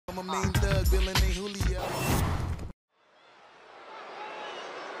a mean thug, villain named Julio.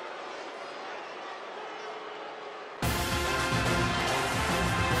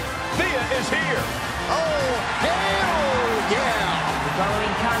 Thea is here. Oh, hell yeah! The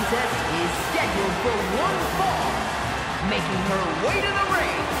following contest is scheduled for one fall. Making her way to the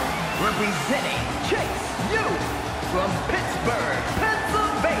ring, representing Chase U from Pittsburgh,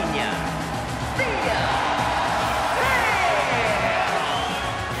 Pennsylvania, Thea.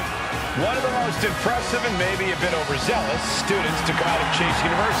 One of the most impressive and maybe a bit overzealous students to come out of Chase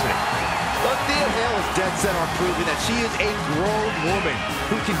University. But Thea Hale is dead set on proving that she is a grown woman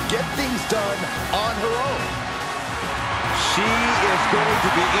who can get things done on her own. She is going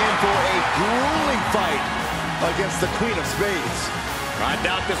to be in for a grueling fight against the Queen of Spades. I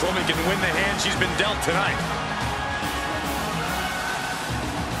doubt this woman can win the hand she's been dealt tonight.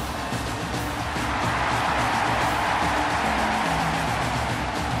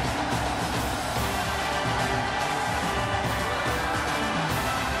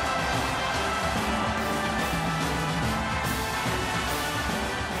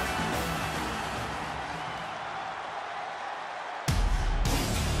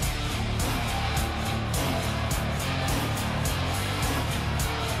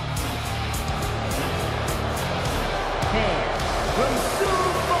 From Sioux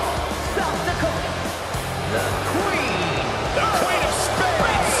Falls, South Dakota, the Queen of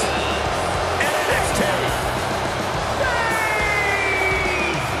Spades! And the next 10.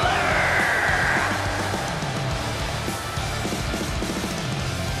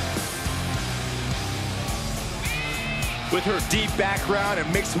 With her deep background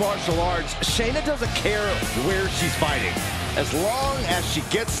in mixed martial arts, Shayna doesn't care where she's fighting, as long as she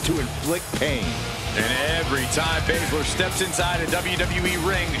gets to inflict pain. And every time Baszler steps inside a WWE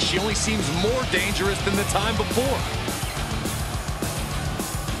ring, she only seems more dangerous than the time before.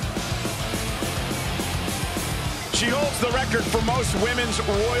 She holds the record for most women's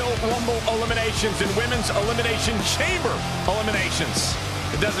Royal Rumble eliminations and women's Elimination Chamber eliminations.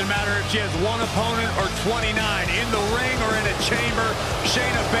 It doesn't matter if she has one opponent or 29. In the ring or in a chamber,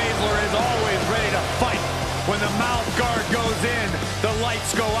 Shayna Baszler is always ready to fight. When the mouth guard goes in, the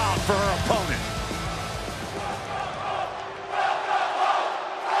lights go out for her opponent.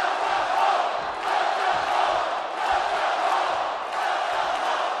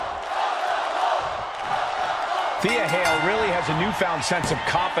 Thea Hale really has a newfound sense of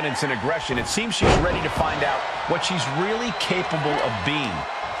confidence and aggression. It seems she's ready to find out what she's really capable of being.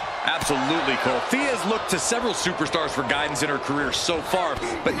 Absolutely, Cole. Thea's looked to several superstars for guidance in her career so far,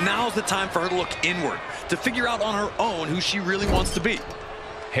 but now's the time for her to look inward, to figure out on her own who she really wants to be.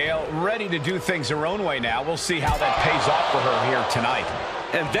 Hale ready to do things her own way now. We'll see how that pays off for her here tonight.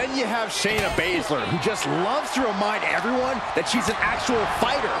 And then you have Shayna Baszler, who just loves to remind everyone that she's an actual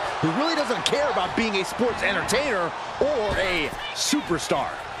fighter, who really doesn't care about being a sports entertainer or a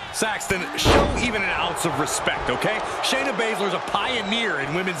superstar. Saxton, show even an ounce of respect, okay? Shayna Baszler's a pioneer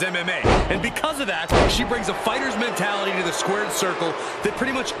in women's MMA, and because of that, she brings a fighter's mentality to the squared circle that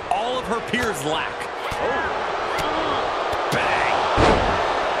pretty much all of her peers lack. Oh. Bang!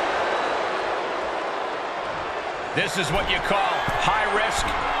 This is what you call high risk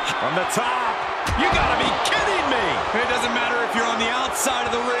from the top. You gotta be kidding me! It doesn't matter if you're on the outside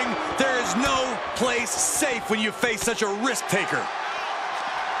of the ring, there is no place safe when you face such a risk taker.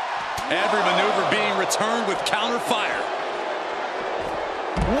 Every maneuver being returned with counter fire.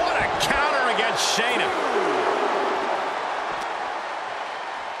 What a counter against Shayna.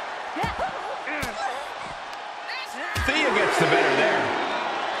 Thea gets the better there.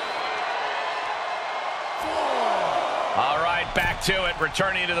 All right, back to it,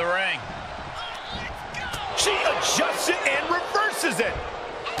 returning to the ring. She adjusts it and reverses it.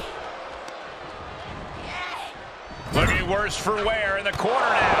 Looking worse for wear in the corner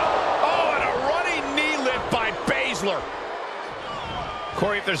now. Oh, and a running knee lift by Baszler.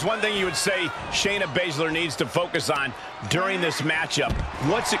 Corey, if there's one thing you would say Shayna Baszler needs to focus on during this matchup,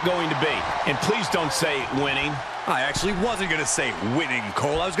 what's it going to be? And please don't say winning. I actually wasn't going to say winning,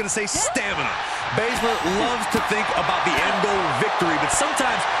 Cole. I was going to say stamina. Baszler loves to think about the end goal victory, but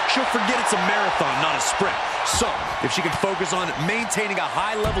sometimes she'll forget it's a marathon, not a sprint. So, if she can focus on maintaining a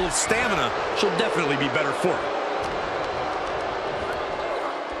high level of stamina, she'll definitely be better for it.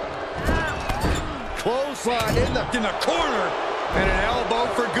 Clothesline in the corner, and an elbow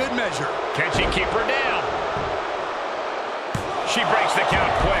for good measure. Can she keep her down? She breaks the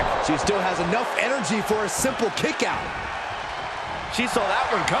count quick. She still has enough energy for a simple kick out. She saw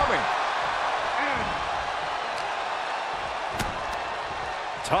that one coming.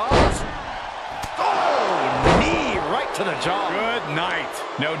 Toss. Oh, knee right to the jaw. Good night.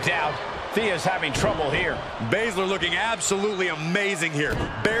 No doubt. Thea's having trouble here. Baszler looking absolutely amazing here.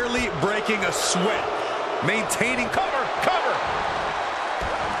 Barely breaking a sweat. Maintaining Cover, cover.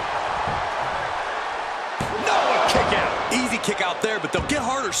 No, a kick out. Easy kick out there, but they'll get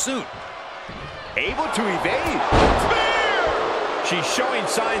harder soon. Able to evade. Spear! She's showing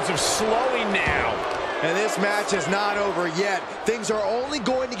signs of slowing now. And this match is not over yet. Things are only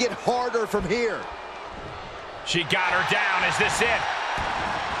going to get harder from here. She got her down. Is this it?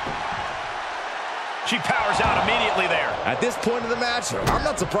 She powers out immediately there. At this point of the match, I'm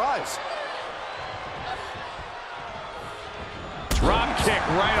not surprised. Drop kick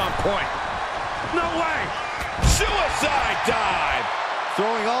right on point. No way. Suicide dive.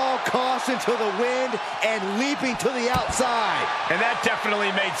 Throwing all caution to the wind and leaping to the outside. And that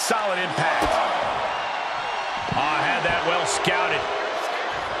definitely made solid impact. I had that well scouted.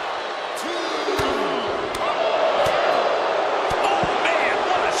 Oh, man,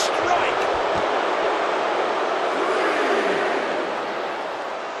 what a strike.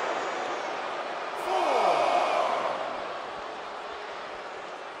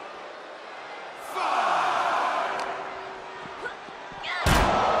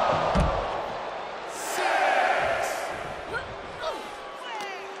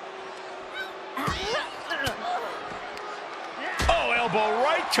 Elbow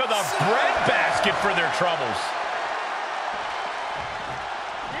right to the breadbasket for their troubles.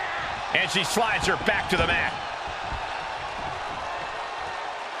 And she slides her back to the mat.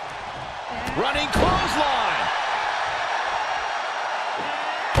 Running clothesline.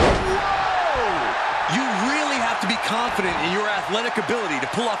 Whoa! You really have to be confident in your athletic ability to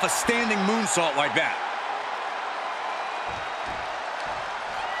pull off a standing moonsault like that.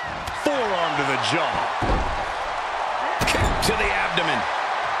 Forearm to the jaw. To the abdomen.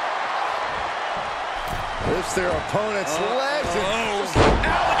 Lifts their opponent's legs.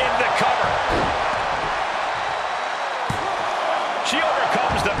 Out in the cover. She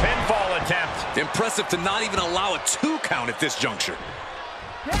overcomes the pinfall attempt. Impressive to not even allow a 2 count at this juncture.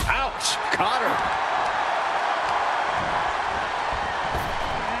 Ouch. Caught her.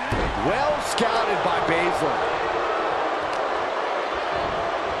 Well scouted by Baszler.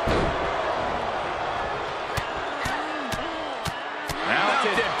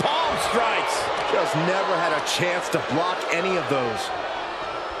 Palm strikes. Just never had a chance to block any of those.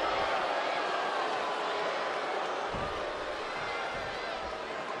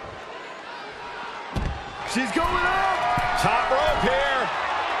 She's going up. Top rope here.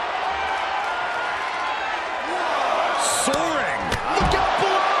 Soaring. Look out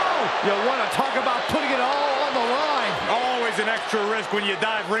below. You want to talk about putting it all on the line. Always an extra risk when you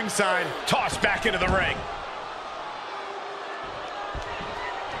dive ringside. Tossed back into the ring.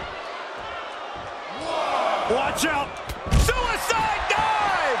 Watch out! Suicide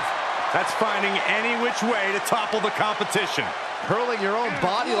dive! That's finding any which way to topple the competition. Hurling your own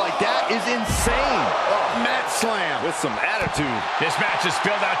body like that is insane. Mat slam with some attitude. This match is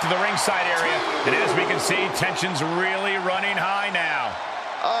spilled out to the ringside area, and as we can see, tension's really running high now.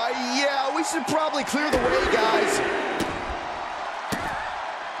 Yeah, we should probably clear the way, guys.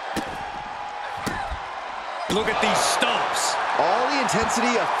 Look at these stomps. All the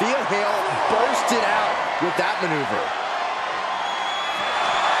intensity of Thea Hale bursted out with that maneuver.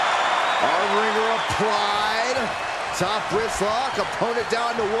 Ringer applied. Top wrist lock, opponent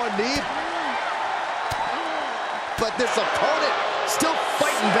down to one knee. But this opponent still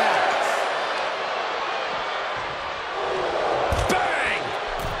fighting back. Bang!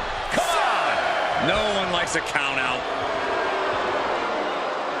 Come on! No one likes a count out.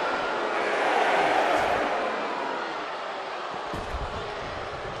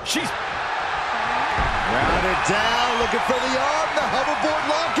 She's rounded down, looking for the arm. The hoverboard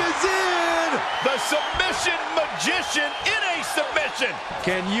lock is in. the submission magician in a submission.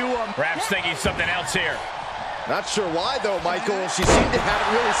 Can you Perhaps thinking something else here. Not sure why though, Michael. She seemed to have it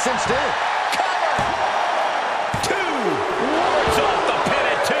really cinched in. Two. Wards off the pin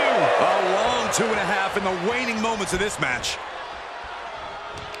at 2. A long 2.5 in the waning moments of this match.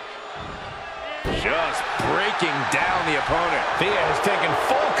 Just breaking down the opponent. Thea has taken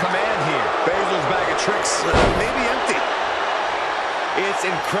full command here. Baszler's bag of tricks may be empty. It's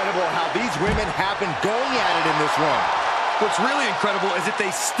incredible how these women have been going at it in this one. What's really incredible is that they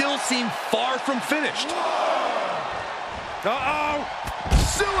still seem far from finished. Uh-oh!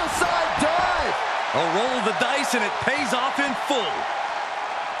 Suicide dive! A roll of the dice and it pays off in full.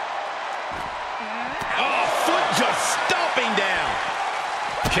 Oh, foot just stomping down.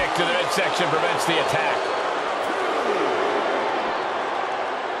 Kick to the midsection prevents the attack.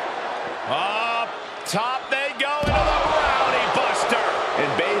 Up top they go into the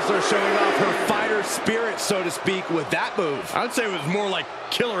Baszler showing off her fighter spirit, so to speak, with that move. I'd say it was more like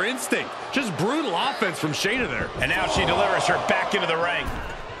killer instinct. Just brutal offense from Shayna there. And now she delivers her back into the ring.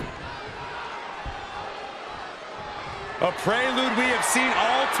 A prelude we have seen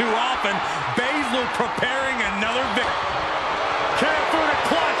all too often. Baszler preparing another victory. Karafuda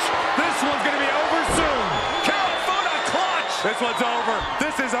clutch. This one's going to be over soon. Karafuda clutch. This one's over.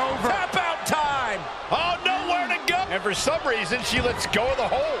 This is over. Tap out time. Oh, nowhere to go. And for some reason, she lets go of the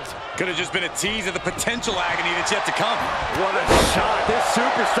hold. Could have just been a tease of the potential agony that's yet to come. What a shot. This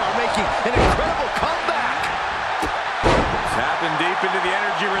superstar making an incredible comeback. Tapping deep into the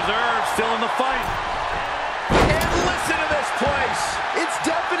energy reserve. Still in the fight. And listen to this place. It's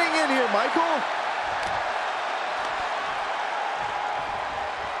deafening in here, Michael.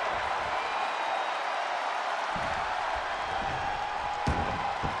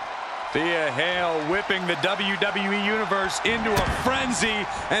 Thea Hale whipping the WWE Universe into a frenzy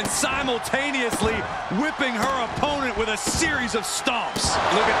and simultaneously whipping her opponent with a series of stomps.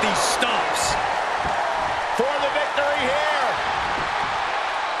 Look at these stomps. For the victory here.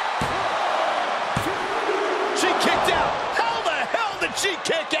 She kicked out. How the hell did she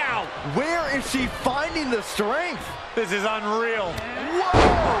kick out? Where is she finding the strength? This is unreal. Whoa!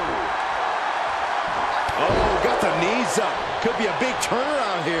 Oh, got the knees up. Could be a big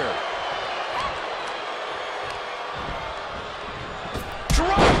turnaround here.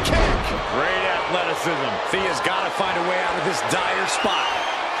 Drop kick. Great athleticism. Thea's got to find a way out of this dire spot.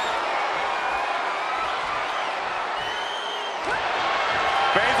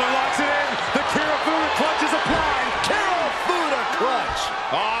 Baszler locks it in. The Karafuda clutch is applied. Karafuda clutch.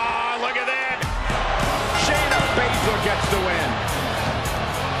 Oh, look at that. Shayna Baszler gets the win.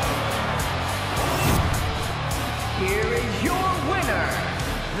 Here is your winner,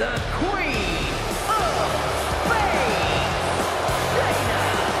 the Queen of Spades, Shayna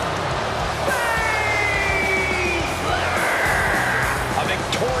Baszler. A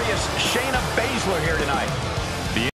victorious Shayna Baszler here tonight.